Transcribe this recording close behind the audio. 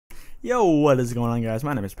Yo, what is going on, guys?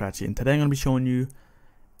 My name is Patchy, and today I'm going to be showing you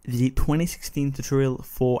the 2016 tutorial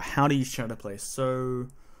for how to use Shadowplay. So,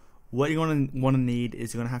 what you're going to want to need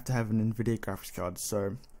is you're going to have an NVIDIA graphics card.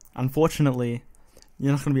 So, unfortunately,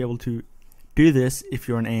 you're not going to be able to do this if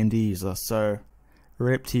you're an AMD user. So,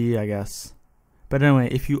 rip to you, I guess. But anyway,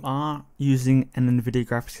 if you are using an NVIDIA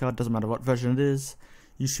graphics card, doesn't matter what version it is,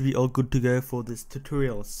 you should be all good to go for this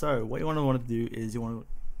tutorial. So, what you want to do is you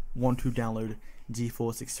want to download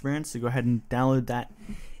GeForce Experience, so go ahead and download that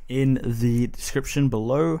in the description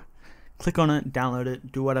below. Click on it, download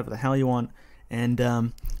it, do whatever the hell you want, and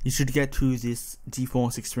you should get to this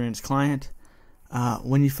GeForce Experience client.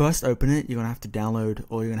 When you first open it, you're gonna have to download,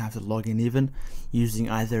 or you're gonna have to log in even using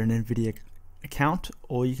either an NVIDIA account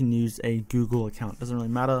or you can use a Google account. Doesn't really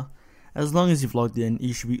matter, as long as you've logged in,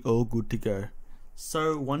 you should be all good to go.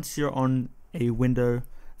 So once you're on a window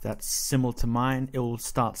that's similar to mine, it will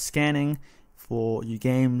start scanning for your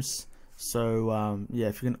games. So yeah,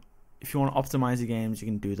 if you want to optimize your games, you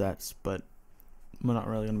can do that, but we're not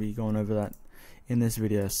really going to be going over that in this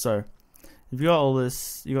video. So if you got all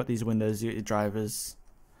this, you got these windows, you got your drivers,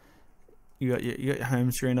 you got your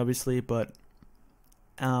home screen obviously, but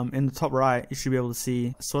in the top right you should be able to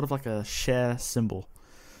see sort of like a share symbol.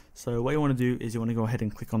 So what you want to do is you want to go ahead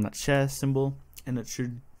and click on that share symbol, and it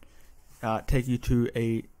should take you to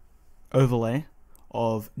a overlay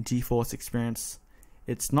of GeForce Experience.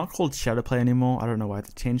 It's not called Shadowplay anymore. I don't know why they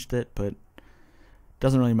changed it, but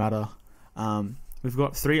doesn't really matter. We've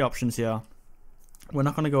got three options here. We're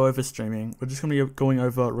not going to go over streaming. We're just going to be going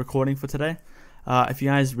over recording for today. If you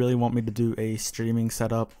guys really want me to do a streaming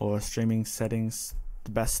setup or streaming settings,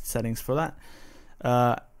 the best settings for that,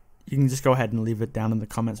 you can just go ahead and leave it down in the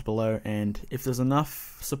comments below, and if there's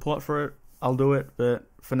enough support for it, I'll do it. But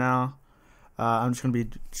for now, I'm just going to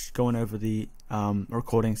be going over the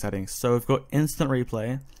recording settings. So we've got instant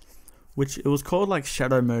replay, which it was called like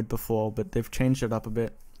shadow mode before, but they've changed it up a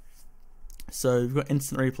bit. So you've got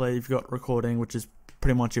instant replay, you've got recording, which is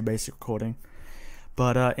pretty much your basic recording.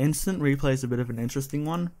 But instant replay is a bit of an interesting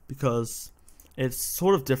one because it's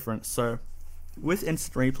sort of different. So with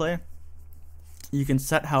instant replay, you can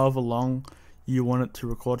set however long you want it to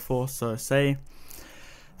record for. So say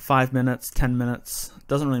 5 minutes, 10 minutes,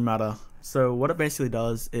 doesn't really matter. So what it basically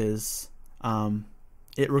does is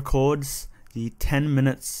it records the 10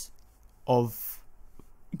 minutes of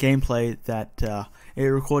gameplay that it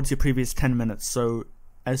records your previous 10 minutes. So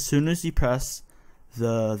as soon as you press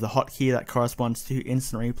the hotkey that corresponds to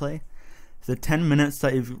instant replay, the 10 minutes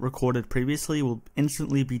that you've recorded previously will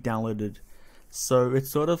instantly be downloaded. So it's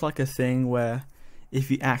sort of like a thing where if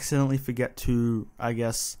you accidentally forget to, I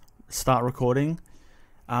guess, start recording,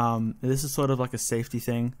 this is sort of like a safety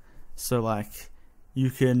thing. So like you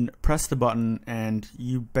can press the button and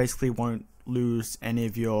you basically won't lose any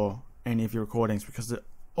of your recordings because it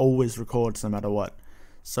always records no matter what.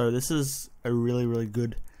 So this is a really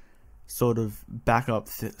good sort of backup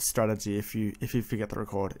strategy if you forget to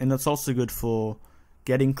record, and it's also good for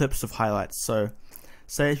getting clips of highlights. So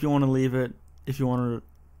say if you want to leave it, if you want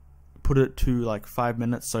to put it to like 5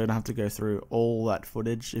 minutes so you don't have to go through all that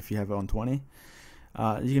footage if you have it on 20.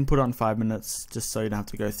 You can put it on 5 minutes just so you don't have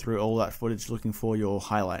to go through all that footage looking for your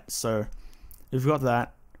highlights. So we've got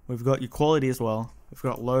that. We've got your quality as well. We've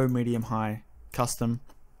got low, medium, high, custom.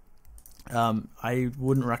 I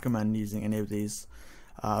wouldn't recommend using any of these.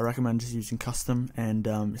 I recommend just using custom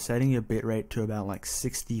and setting your bitrate to about like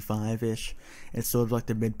 65-ish. It's sort of like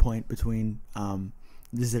the midpoint between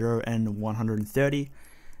 0 and 130.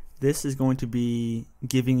 This is going to be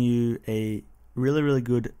giving you a really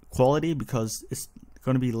good quality because it's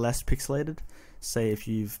going to be less pixelated. Say if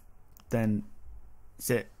you've then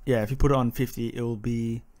if you put it on 50, it will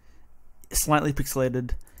be slightly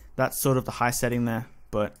pixelated. That's sort of the high setting there,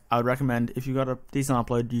 but I would recommend if you've got a decent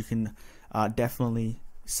upload, you can definitely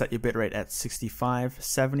set your bitrate at 65,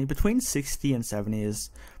 70. Between 60 and 70 is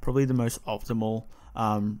probably the most optimal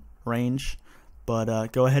range, but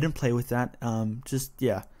go ahead and play with that.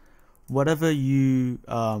 Whatever your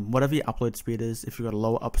upload speed is. If you've got a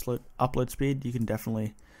lower upload speed, you can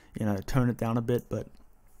definitely tone it down a bit, but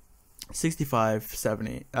 65,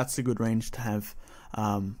 70, that's a good range to have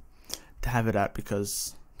it at,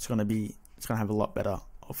 because it's gonna have a lot better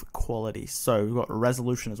of quality. So we've got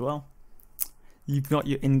resolution as well. You've got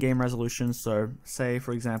your in-game resolution. So say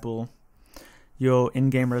for example your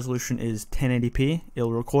in-game resolution is 1080p,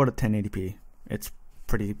 it'll record at 1080p. It's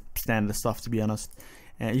pretty standard stuff, to be honest.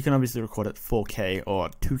 And you can obviously record at 4K or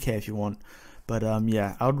 2K if you want, but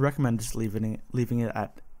yeah, I would recommend just leaving it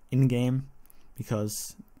at in-game,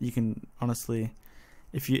 because you can honestly,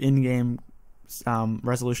 if your in-game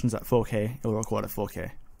resolution's at 4K, it'll record at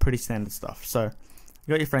 4K. pretty standard stuff. So you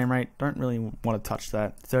got your frame rate. Don't really want to touch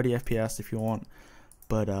that. 30 FPS if you want,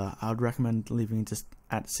 but I would recommend leaving just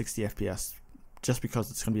at 60 FPS, just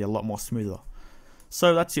because it's going to be a lot more smoother.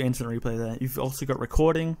 So that's your instant replay there. You've also got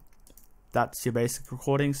recording. That's your basic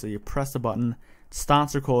recording. So you press the button,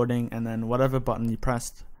 starts recording, and then whatever button you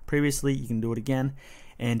pressed previously, you can do it again,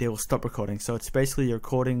 and it will stop recording. So it's basically your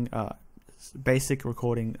recording, basic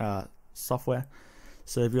recording software.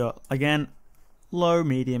 So if you're, again, low,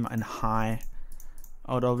 medium, and high,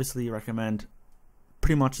 I would obviously recommend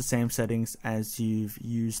pretty much the same settings as you've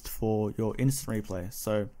used for your instant replay.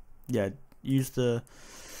 So yeah, use the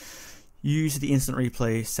instant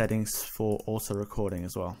replay settings for also recording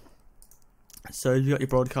as well. So you've got your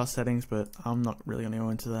broadcast settings, but I'm not really going to go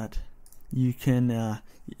into that. You can,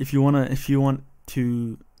 if you want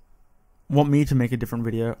me to make a different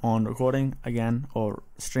video on recording again or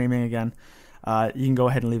streaming again, you can go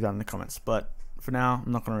ahead and leave that in the comments. But for now,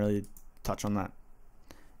 I'm not going to really touch on that.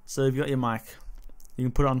 So if you've got your mic, you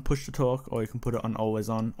can put it on push to talk, or you can put it on always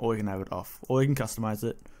on, or you can have it off, or you can customize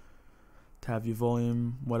it to have your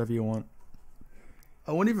volume, whatever you want.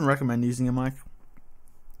 I wouldn't even recommend using a mic.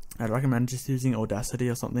 I'd recommend just using Audacity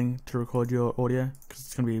or something to record your audio, because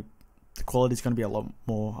it's gonna be, the quality is gonna be a lot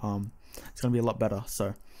more. It's gonna be a lot better.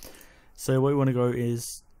 So what we want to go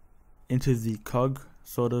is into the cog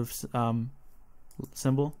sort of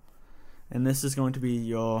symbol, and this is going to be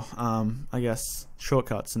your I guess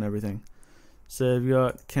shortcuts and everything. So if you've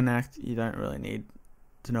got connect, you don't really need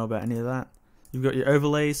to know about any of that. You've got your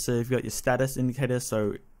overlays, so you've got your status indicator.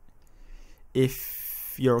 So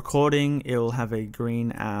if you're recording, it will have a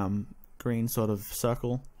green sort of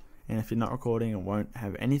circle, and if you're not recording, it won't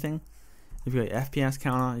have anything. If you've got your FPS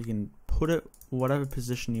counter, you can put it whatever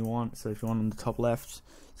position you want. So if you want on the top left,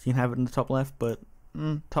 you can have it in the top left, but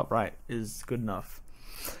top right is good enough.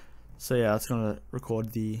 So yeah, that's going to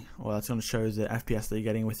record that's going to show the FPS that you're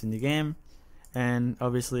getting within the game. And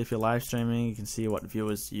obviously if you're live streaming, you can see what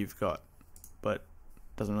viewers you've got, but it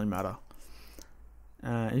doesn't really matter.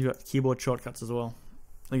 You've got keyboard shortcuts as well.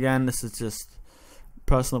 Again, this is just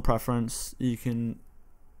personal preference. You can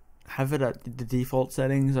have it at the default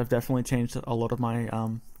settings. I've definitely changed a lot of my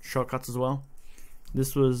shortcuts as well.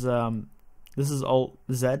 This is Alt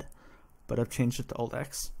Z, but I've changed it to Alt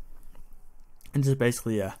X. And just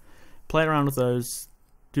basically, play around with those.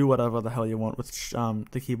 Do whatever the hell you want with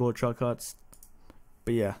the keyboard shortcuts.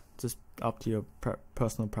 But yeah, just up to your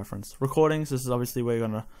personal preference. Recordings, this is obviously where you're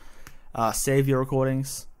going to save your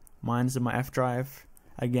recordings. Mine's in my F drive.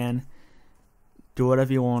 Again, do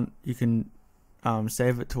whatever you want. You can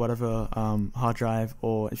save it to whatever hard drive,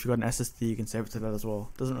 or if you've got an SSD, you can save it to that as well.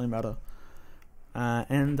 Doesn't really matter.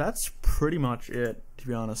 And that's pretty much it, to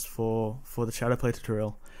be honest, for the Shadowplay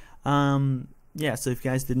tutorial. Yeah, so if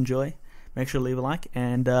you guys did enjoy, make sure to leave a like,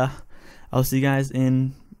 and I'll see you guys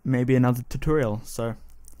in maybe another tutorial. So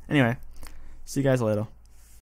anyway, see you guys later.